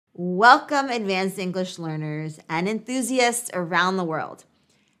Welcome, advanced English learners and enthusiasts around the world.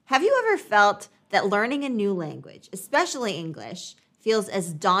 Have you ever felt that learning a new language, especially English, feels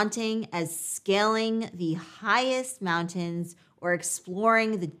as daunting as scaling the highest mountains or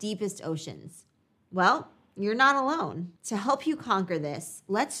exploring the deepest oceans? Well, you're not alone. To help you conquer this,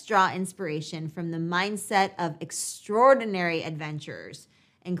 let's draw inspiration from the mindset of extraordinary adventurers,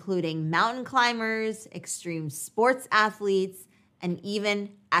 including mountain climbers, extreme sports athletes, and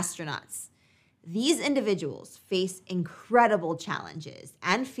even astronauts. These individuals face incredible challenges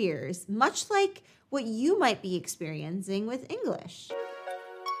and fears, much like what you might be experiencing with English.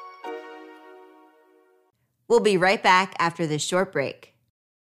 We'll be right back after this short break.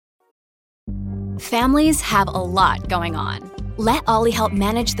 Families have a lot going on. Let Ollie help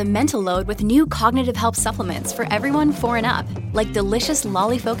manage the mental load with new cognitive help supplements for everyone 4 and up, like delicious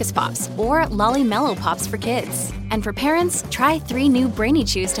Lolly Focus Pops or Lolly Mellow Pops for kids. And for parents, try 3 new Brainy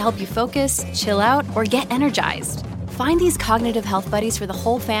Chews to help you focus, chill out, or get energized. Find these cognitive health buddies for the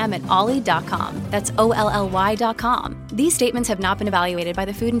whole fam at ollie.com. That's OLLY.com. These statements have not been evaluated by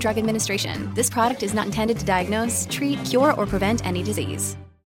the Food and Drug Administration. This product is not intended to diagnose, treat, cure, or prevent any disease.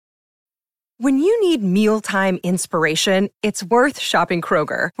 When you need mealtime inspiration, it's worth shopping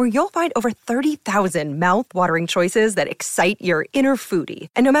Kroger, where you'll find over 30,000 mouth-watering choices that excite your inner foodie.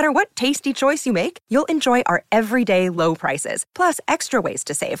 And no matter what tasty choice you make, you'll enjoy our everyday low prices, plus extra ways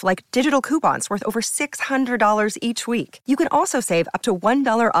to save, like digital coupons worth over $600 each week. You can also save up to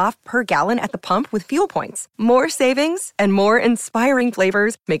 $1 off per gallon at the pump with fuel points. More savings and more inspiring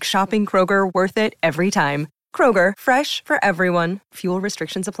flavors make shopping Kroger worth it every time. Kroger, fresh for everyone. Fuel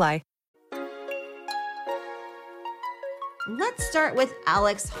restrictions apply. Let's start with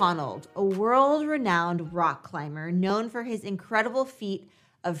Alex Honnold, a world-renowned rock climber known for his incredible feat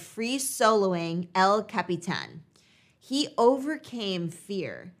of free soloing El Capitan. He overcame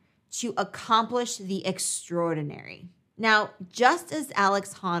fear to accomplish the extraordinary. Now, just as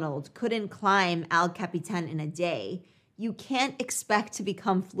Alex Honnold couldn't climb El Capitan in a day, you can't expect to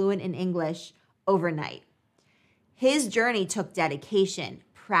become fluent in English overnight. His journey took dedication,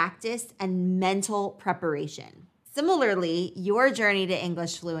 practice, and mental preparation. Similarly, your journey to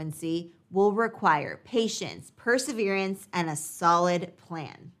English fluency will require patience, perseverance, and a solid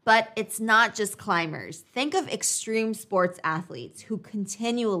plan. But it's not just climbers. Think of extreme sports athletes who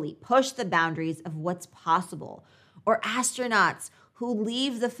continually push the boundaries of what's possible, or astronauts who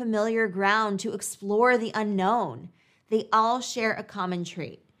leave the familiar ground to explore the unknown. They all share a common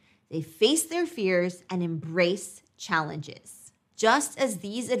trait. They face their fears and embrace challenges. Just as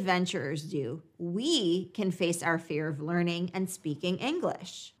these adventurers do, we can face our fear of learning and speaking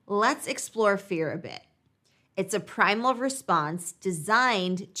English. Let's explore fear a bit. It's a primal response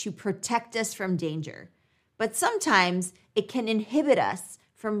designed to protect us from danger, but sometimes it can inhibit us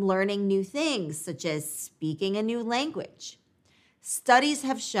from learning new things, such as speaking a new language. Studies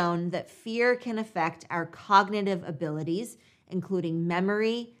have shown that fear can affect our cognitive abilities, including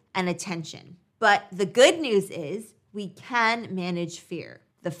memory and attention. But the good news is, we can manage fear.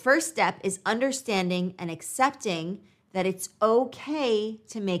 The first step is understanding and accepting that it's okay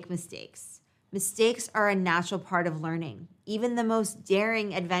to make mistakes. Mistakes are a natural part of learning. Even the most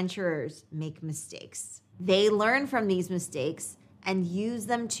daring adventurers make mistakes. They learn from these mistakes and use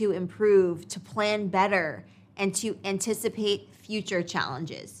them to improve, to plan better, and to anticipate future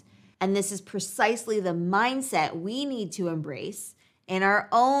challenges. And this is precisely the mindset we need to embrace in our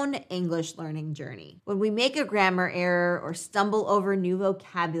own English learning journey. When we make a grammar error or stumble over new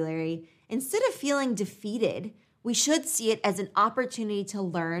vocabulary, instead of feeling defeated, we should see it as an opportunity to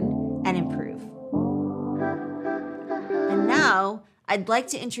learn and improve. And now, I'd like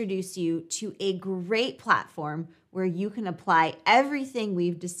to introduce you to a great platform where you can apply everything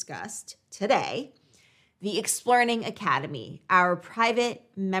we've discussed today. The Explearning Academy, our private,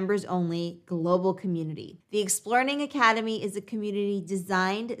 members-only global community. The Explearning Academy is a community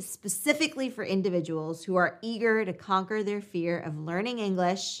designed specifically for individuals who are eager to conquer their fear of learning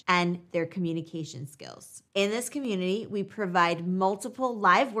English and their communication skills. In this community, we provide multiple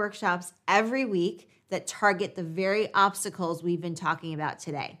live workshops every week that target the very obstacles we've been talking about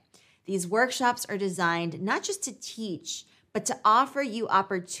today. These workshops are designed not just to teach, but to offer you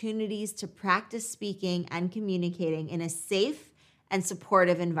opportunities to practice speaking and communicating in a safe and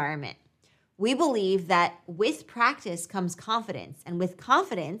supportive environment. We believe that with practice comes confidence, and with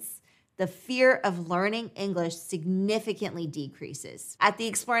confidence, the fear of learning English significantly decreases. At the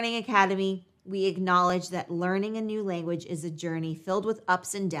Explearning Academy, we acknowledge that learning a new language is a journey filled with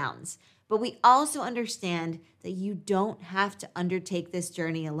ups and downs, but we also understand that you don't have to undertake this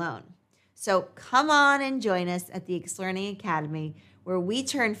journey alone. So come on and join us at the Explearning Academy, where we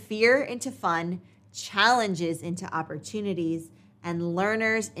turn fear into fun, challenges into opportunities, and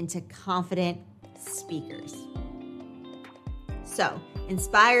learners into confident speakers. So,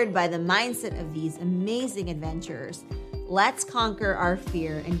 inspired by the mindset of these amazing adventurers, let's conquer our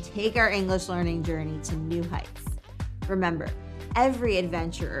fear and take our English learning journey to new heights. Remember, every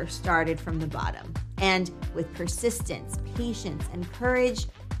adventurer started from the bottom, and with persistence, patience, and courage,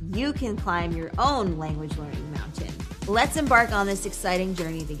 you can climb your own language learning mountain. Let's embark on this exciting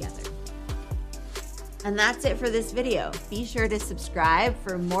journey together. And that's it for this video. Be sure to subscribe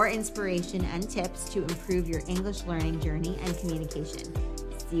for more inspiration and tips to improve your English learning journey and communication.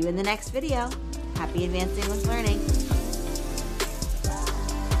 See you in the next video. Happy advanced English learning.